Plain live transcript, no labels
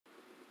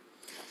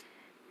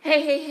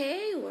Hey, hey,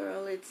 hey,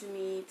 world, it's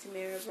me,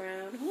 Tamara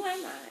Brown. Who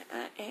am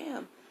I? I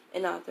am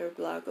an author,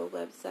 blogger,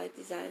 website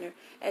designer,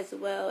 as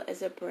well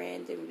as a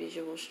brand and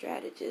visual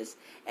strategist,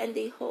 and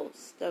the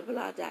host of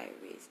Blah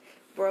Diaries.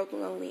 Broke,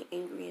 lonely,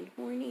 angry, and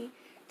horny,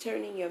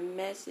 turning your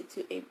mess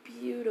into a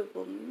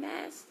beautiful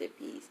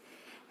masterpiece.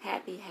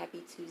 Happy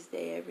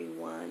Tuesday,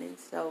 everyone. And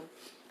so,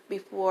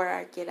 before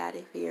I get out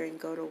of here and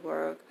go to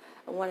work,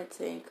 I wanted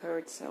to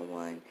encourage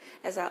someone,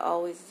 as I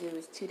always do.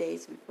 It's 2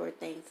 days before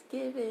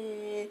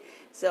Thanksgiving.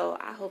 So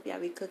I hope y'all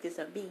be cooking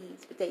some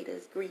beans,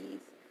 potatoes, greens.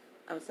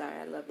 I'm sorry,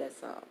 I love that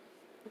song.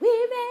 We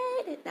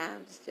made it. Nah,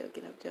 I'm just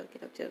joking.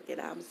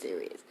 I'm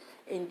serious.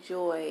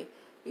 Enjoy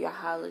your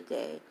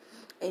holiday.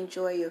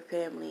 Enjoy your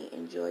family.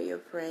 Enjoy your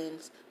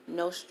friends.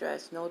 No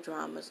stress, no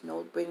dramas,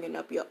 no bringing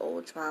up your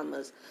old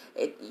traumas.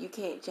 You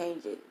can't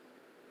change it,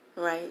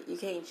 right? You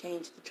can't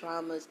change the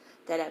traumas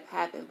that have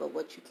happened, but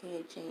what you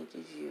can change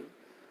is you,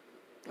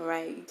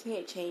 right? You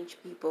can't change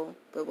people,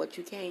 but what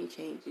you can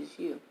change is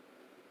you.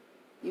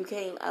 You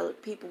can't.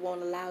 People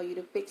won't allow you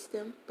to fix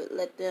them, but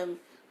let them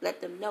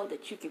know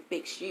that you can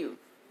fix you.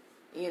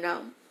 You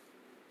know.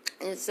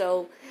 And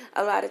so,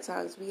 a lot of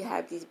times we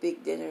have these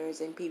big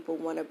dinners, and people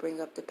want to bring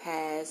up the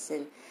past,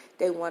 and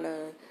they want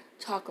to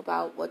talk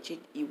about what you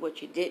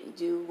didn't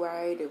do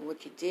right, and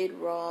what you did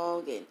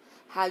wrong, and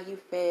how you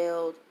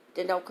failed.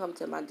 Then don't come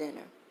to my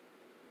dinner.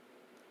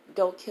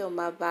 Don't kill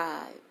my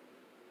vibe.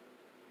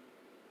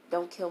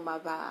 Don't kill my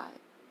vibe,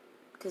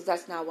 because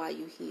that's not why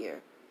you're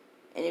here.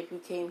 And if you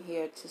came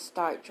here to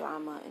start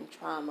drama and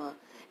trauma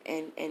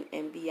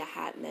and be a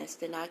hot mess,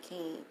 then I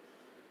can't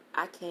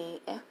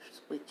F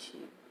with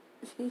you.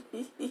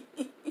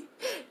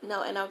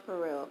 No, and I'm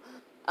for real.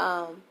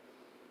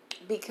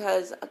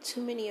 Because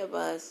too many of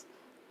us,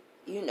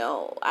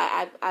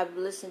 I've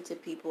listened to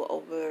people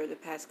over the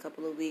past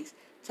couple of weeks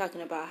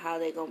talking about how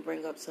they're going to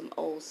bring up some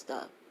old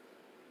stuff.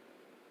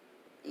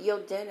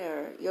 Your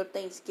dinner, your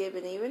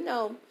Thanksgiving, even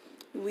though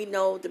we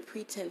know the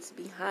pretense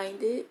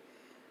behind it,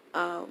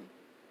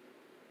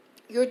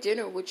 your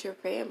dinner with your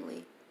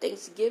family,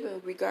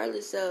 Thanksgiving,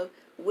 regardless of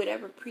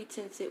whatever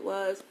pretense it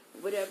was,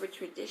 whatever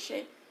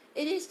tradition,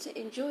 it is to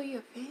enjoy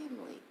your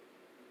family,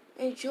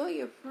 enjoy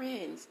your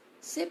friends,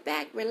 sit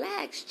back,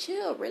 relax,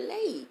 chill,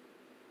 relate.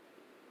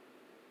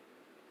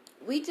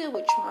 We deal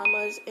with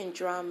traumas and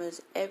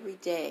dramas every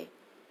day,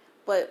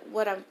 but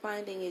what I'm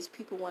finding is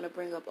people want to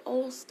bring up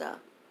old stuff.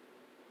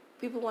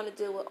 People want to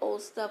deal with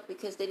old stuff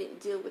because they didn't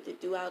deal with it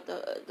throughout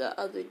the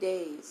other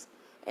days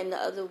and the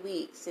other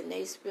weeks, and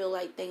they feel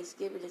like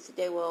Thanksgiving is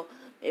today. Well,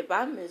 if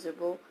I'm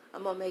miserable,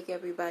 I'm gonna make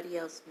everybody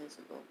else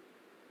miserable.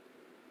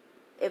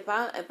 If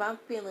I'm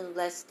feeling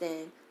less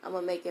than, I'm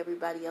gonna make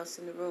everybody else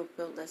in the room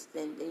feel less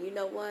than. Then you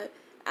know what?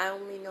 I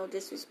don't mean no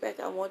disrespect.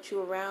 I want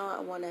you around. I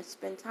want to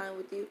spend time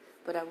with you,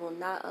 but I will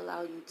not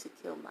allow you to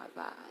kill my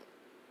vibe.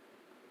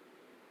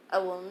 I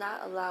will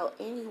not allow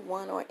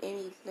anyone or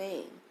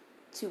anything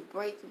to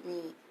break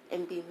me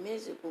and be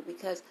miserable,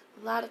 because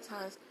a lot of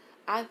times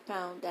I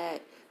found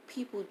that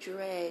people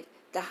dread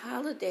the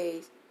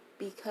holidays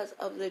because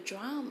of the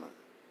drama.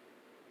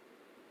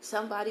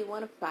 Somebody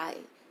want to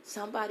fight.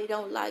 Somebody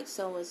don't like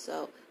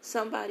so-and-so.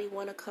 Somebody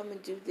want to come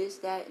and do this,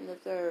 that, and the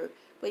third.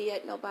 But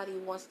yet nobody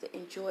wants to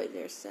enjoy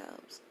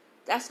themselves.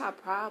 That's our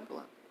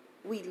problem.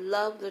 We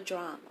love the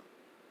drama.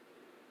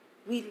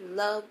 We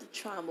love the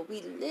trauma.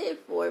 We live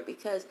for it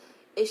because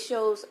it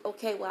shows,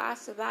 okay, well, I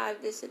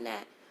survived this and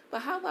that. But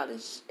how about,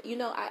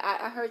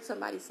 I heard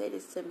somebody say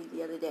this to me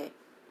the other day.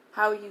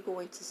 How are you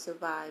going to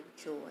survive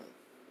joy?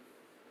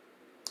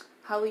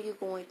 How are you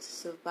going to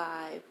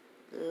survive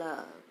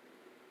love?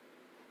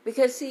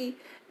 Because, see,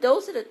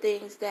 those are the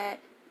things that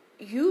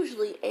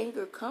usually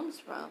anger comes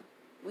from.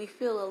 We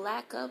feel a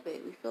lack of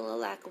it. We feel a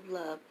lack of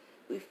love.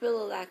 We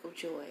feel a lack of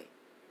joy.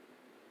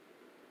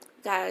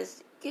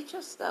 Guys, get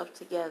your stuff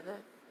together.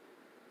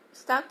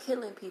 Stop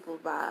killing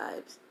people's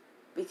vibes.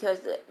 Because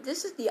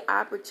this is the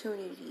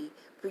opportunity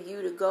for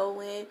you to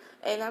go in.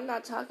 And I'm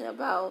not talking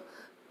about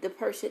the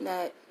person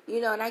that,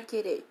 and I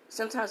get it.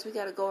 Sometimes we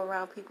got to go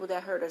around people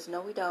that hurt us.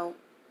 No, we don't.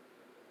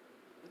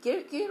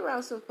 Get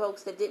around some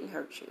folks that didn't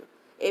hurt you.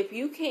 If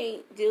you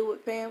can't deal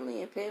with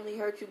family and family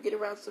hurt you, get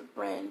around some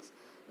friends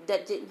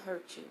that didn't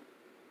hurt you.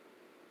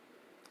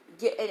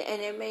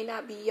 And it may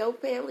not be your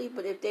family,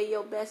 but if they're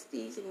your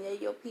besties and they're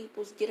your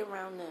peoples, get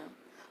around them.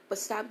 But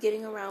stop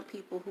getting around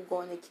people who are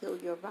going to kill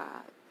your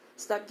vibe.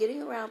 Stop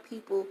getting around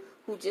people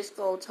who just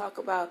go talk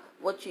about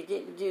what you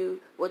didn't do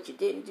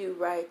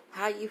right,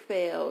 how you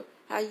failed,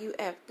 how you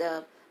effed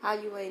up, how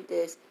you ain't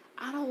this.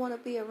 I don't want to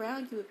be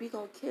around you if you're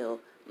going to kill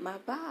my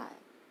vibe.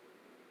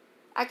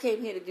 I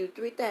came here to do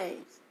 3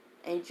 things.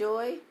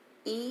 Enjoy,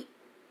 eat,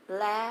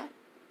 laugh,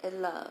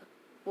 and love.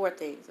 4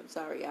 things. I'm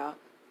sorry, y'all.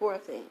 4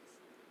 things.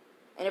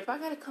 And if I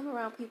got to come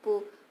around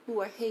people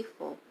who are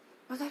hateful,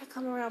 if I got to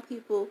come around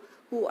people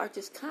who are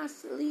just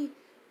constantly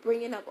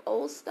bringing up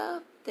old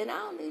stuff, then I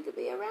don't need to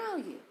be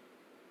around you.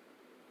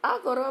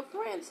 I'll go to a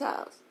friend's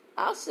house.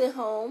 I'll sit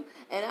home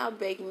and I'll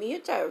bake me a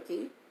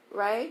turkey.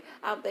 right?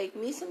 I'll make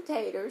me some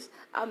taters.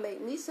 I'll make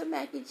me some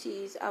mac and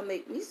cheese. I'll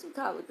make me some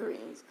collard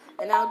greens.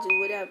 And I'll do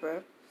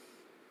whatever.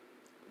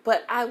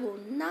 But I will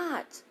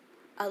not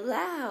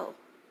allow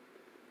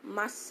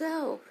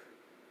myself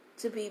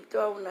to be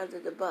thrown under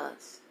the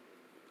bus.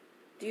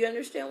 Do you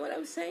understand what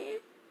I'm saying?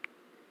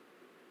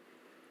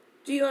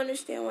 Do you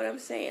understand what I'm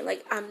saying?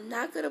 Like, I'm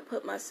not going to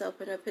put myself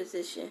in a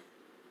position,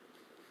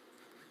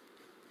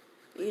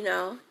 in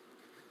a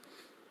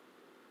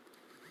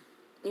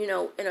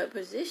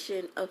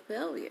position of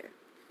failure.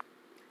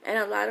 And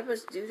a lot of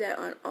us do that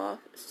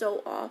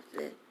so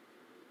often,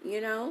 We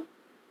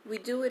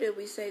do it and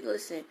we say,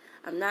 listen,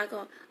 I'm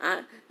going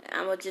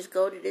to just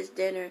go to this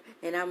dinner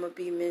and I'm going to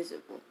be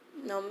miserable.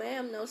 No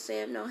ma'am, no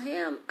Sam, no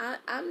ham.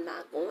 I'm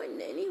not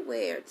going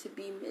anywhere to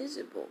be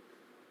miserable.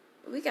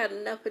 We got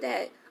enough of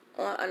that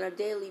on a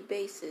daily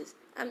basis.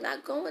 I'm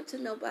not going to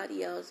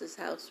nobody else's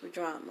house for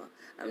drama.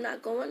 I'm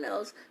not going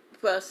else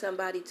for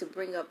somebody to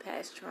bring up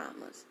past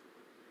traumas.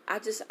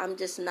 I'm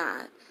just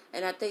not.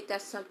 And I think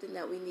that's something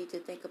that we need to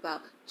think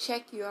about.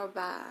 Check your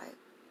vibe.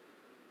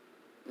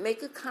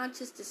 Make a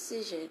conscious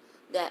decision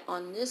that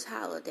on this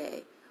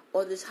holiday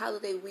or this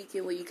holiday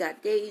weekend where you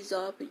got days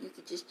off and you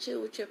can just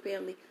chill with your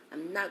family,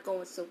 I'm not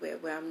going somewhere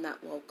where I'm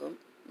not welcome,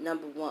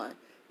 number one.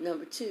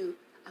 Number two,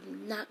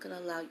 I'm not going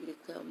to allow you to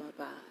kill my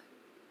vibe.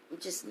 I'm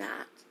just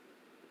not.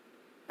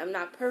 I'm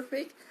not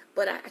perfect,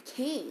 but I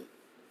can't.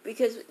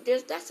 Because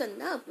that's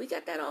enough. We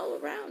got that all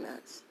around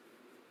us.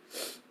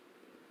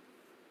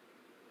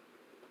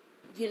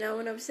 You know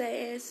what I'm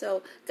saying?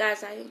 So,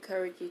 guys, I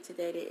encourage you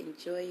today to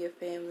enjoy your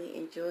family,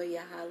 enjoy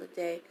your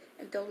holiday,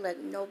 and don't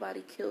let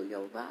nobody kill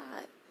your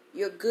vibe,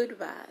 your good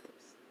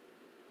vibes.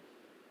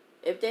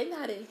 If they're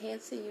not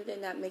enhancing you, they're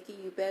not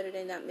making you better,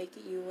 they're not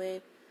making you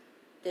win,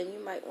 then you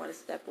might want to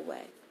step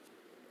away.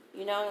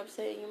 You know what I'm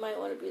saying? You might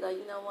want to be like,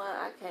 you know what?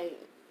 I can't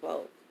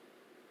vote.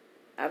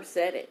 I've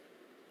said it.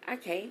 I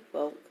can't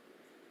vote.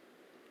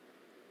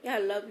 You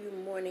gotta love you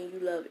more than you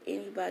love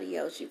anybody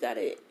else. You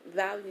gotta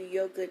value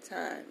your good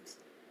times.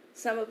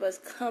 Some of us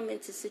come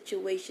into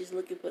situations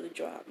looking for the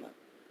drama.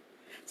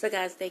 So,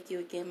 guys, thank you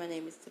again. My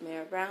name is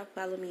Tamara Brown.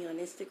 Follow me on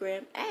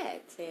Instagram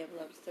at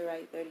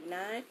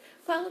TamLovesToWrite39.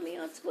 Follow me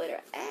on Twitter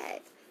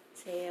at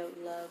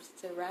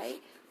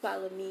TamLovesToWrite.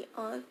 Follow me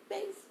on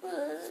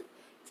Facebook,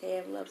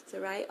 Tam Loves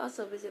to Write.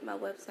 Also visit my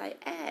website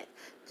at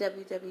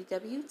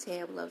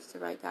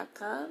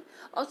www.tamlovestowrite.com.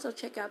 Also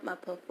check out my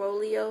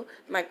portfolio,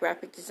 my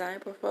graphic design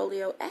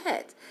portfolio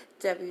at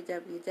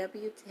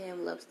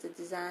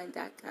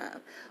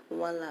www.tamlovetodesign.com.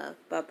 One love.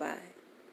 Bye-bye.